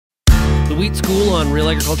The Wheat School on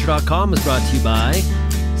RealAgriculture.com is brought to you by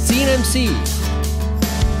CNMC,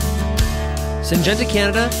 Syngenta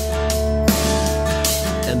Canada,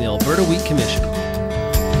 and the Alberta Wheat Commission.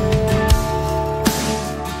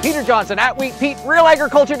 Peter Johnson at Wheat Pete,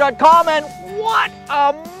 RealAgriculture.com, and what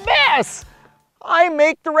a mess! I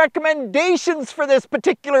make the recommendations for this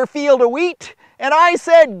particular field of wheat, and I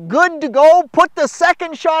said good to go, put the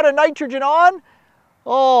second shot of nitrogen on.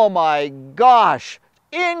 Oh my gosh,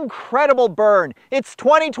 incredible burn. It's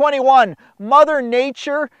 2021, Mother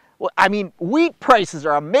Nature, wheat prices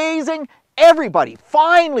are amazing. Everybody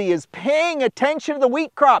finally is paying attention to the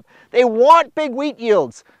wheat crop. They want big wheat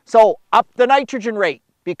yields, so up the nitrogen rate,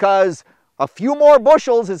 because a few more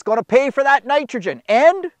bushels is going to pay for that nitrogen.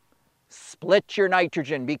 And split your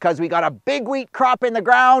nitrogen, because we got a big wheat crop in the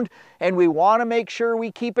ground and we want to make sure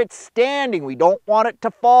we keep it standing. We don't want it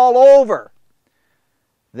to fall over.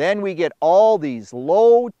 Then we get all these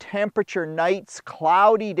low temperature nights,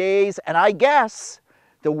 cloudy days, and I guess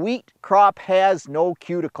the wheat crop has no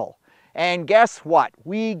cuticle. And guess what?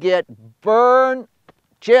 We get burn,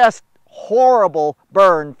 just horrible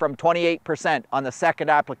burn from 28% on the second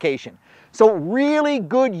application. So really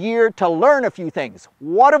good year to learn a few things.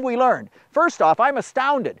 What have we learned? First off, I'm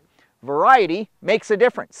astounded. Variety makes a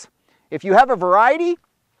difference. If you have a variety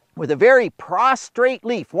with a very prostrate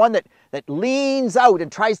leaf, one that leans out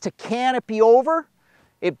and tries to canopy over,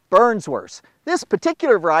 it burns worse. This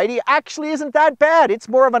particular variety actually isn't that bad. It's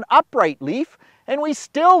more of an upright leaf, and we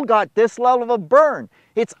still got this level of burn.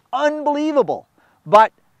 It's unbelievable.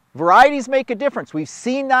 But varieties make a difference. We've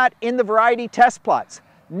seen that in the variety test plots.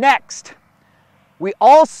 Next, we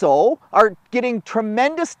also are getting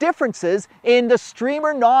tremendous differences in the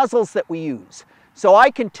streamer nozzles that we use. So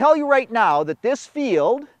I can tell you right now that this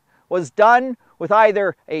field was done with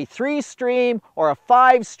either a 3-stream or a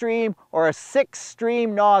 5-stream or a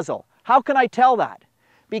 6-stream nozzle. How can I tell that?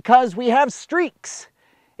 Because we have streaks.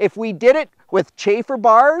 If we did it with chafer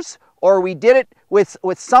bars or we did it with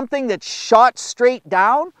something that shot straight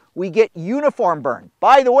down, we get uniform burn.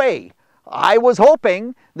 By the way, I was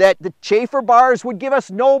hoping that the chafer bars would give us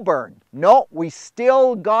no burn. No, we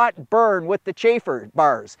still got burn with the chafer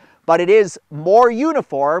bars, but it is more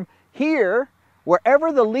uniform. Here,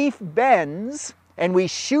 wherever the leaf bends and we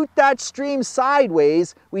shoot that stream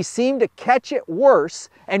sideways, we seem to catch it worse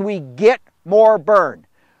and we get more burn.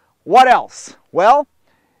 What else? Well,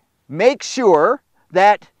 make sure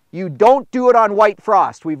that you don't do it on white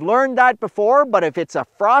frost. We've learned that before, but if it's a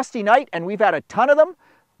frosty night, and we've had a ton of them,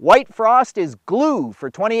 white frost is glue for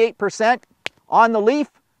 28% on the leaf,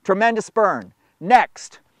 tremendous burn.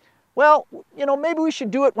 Next, well, maybe we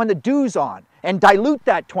should do it when the dew's on and dilute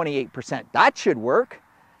that 28%. That should work.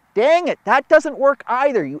 Dang it, that doesn't work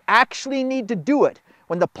either. You actually need to do it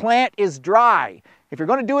when the plant is dry. If you're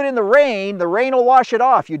going to do it in the rain will wash it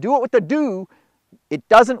off. You do it with the dew, it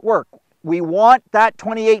doesn't work. We want that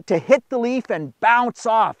 28 to hit the leaf and bounce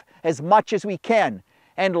off as much as we can.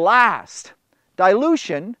 And last,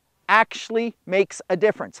 dilution actually makes a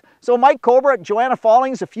difference. So Mike Cobra at Joanna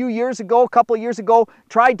Fallings a couple of years ago,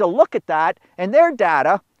 tried to look at that, and their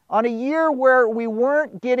data on a year where we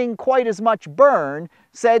weren't getting quite as much burn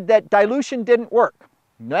said that dilution didn't work.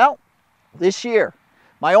 Well, this year,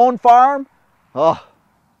 my own farm,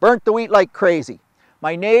 burnt the wheat like crazy.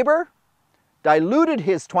 My neighbor diluted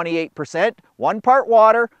his 28%, 1 part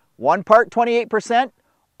water, 1 part 28%,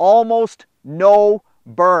 almost no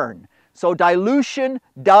burn. So dilution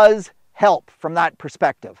does help from that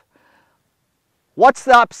perspective. What's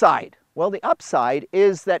the upside? Well, the upside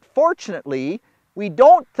is that fortunately, we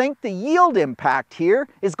don't think the yield impact here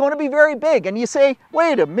is going to be very big. And you say,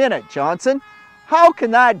 wait a minute, Johnson, how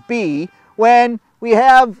can that be when we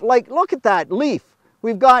have, look at that leaf.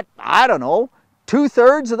 We've got,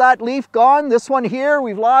 2/3 of that leaf gone. This one here,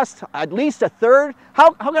 we've lost at least 1/3.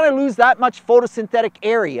 How can I lose that much photosynthetic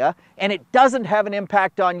area and it doesn't have an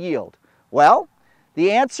impact on yield? Well,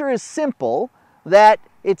 the answer is simple, that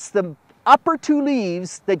it's the upper 2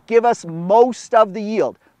 leaves that give us most of the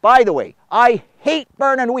yield. By the way, I hate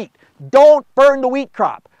burning wheat. Don't burn the wheat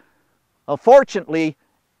crop. Unfortunately,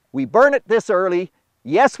 we burn it this early.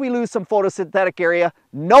 Yes, we lose some photosynthetic area.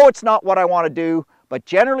 No, it's not what I want to do. But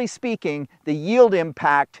generally speaking, the yield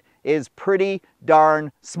impact is pretty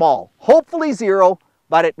darn small. Hopefully 0,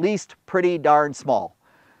 but at least pretty darn small.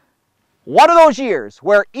 One of those years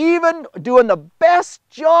where even doing the best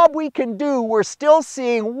job we can do, we're still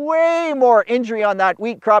seeing way more injury on that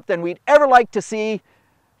wheat crop than we'd ever like to see.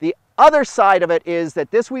 The other side of it is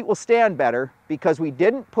that this wheat will stand better because we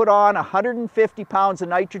didn't put on 150 pounds of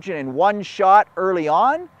nitrogen in one shot early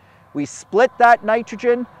on. We split that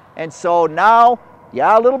nitrogen, and so now,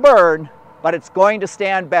 yeah, a little burn, but it's going to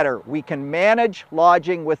stand better. We can manage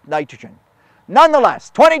lodging with nitrogen. Nonetheless,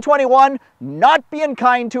 2021 not being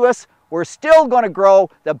kind to us. We're still going to grow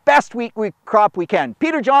the best wheat crop we can.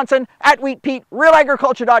 Peter Johnson at Wheat Pete,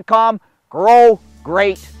 RealAgriculture.com. Grow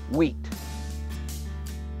great wheat.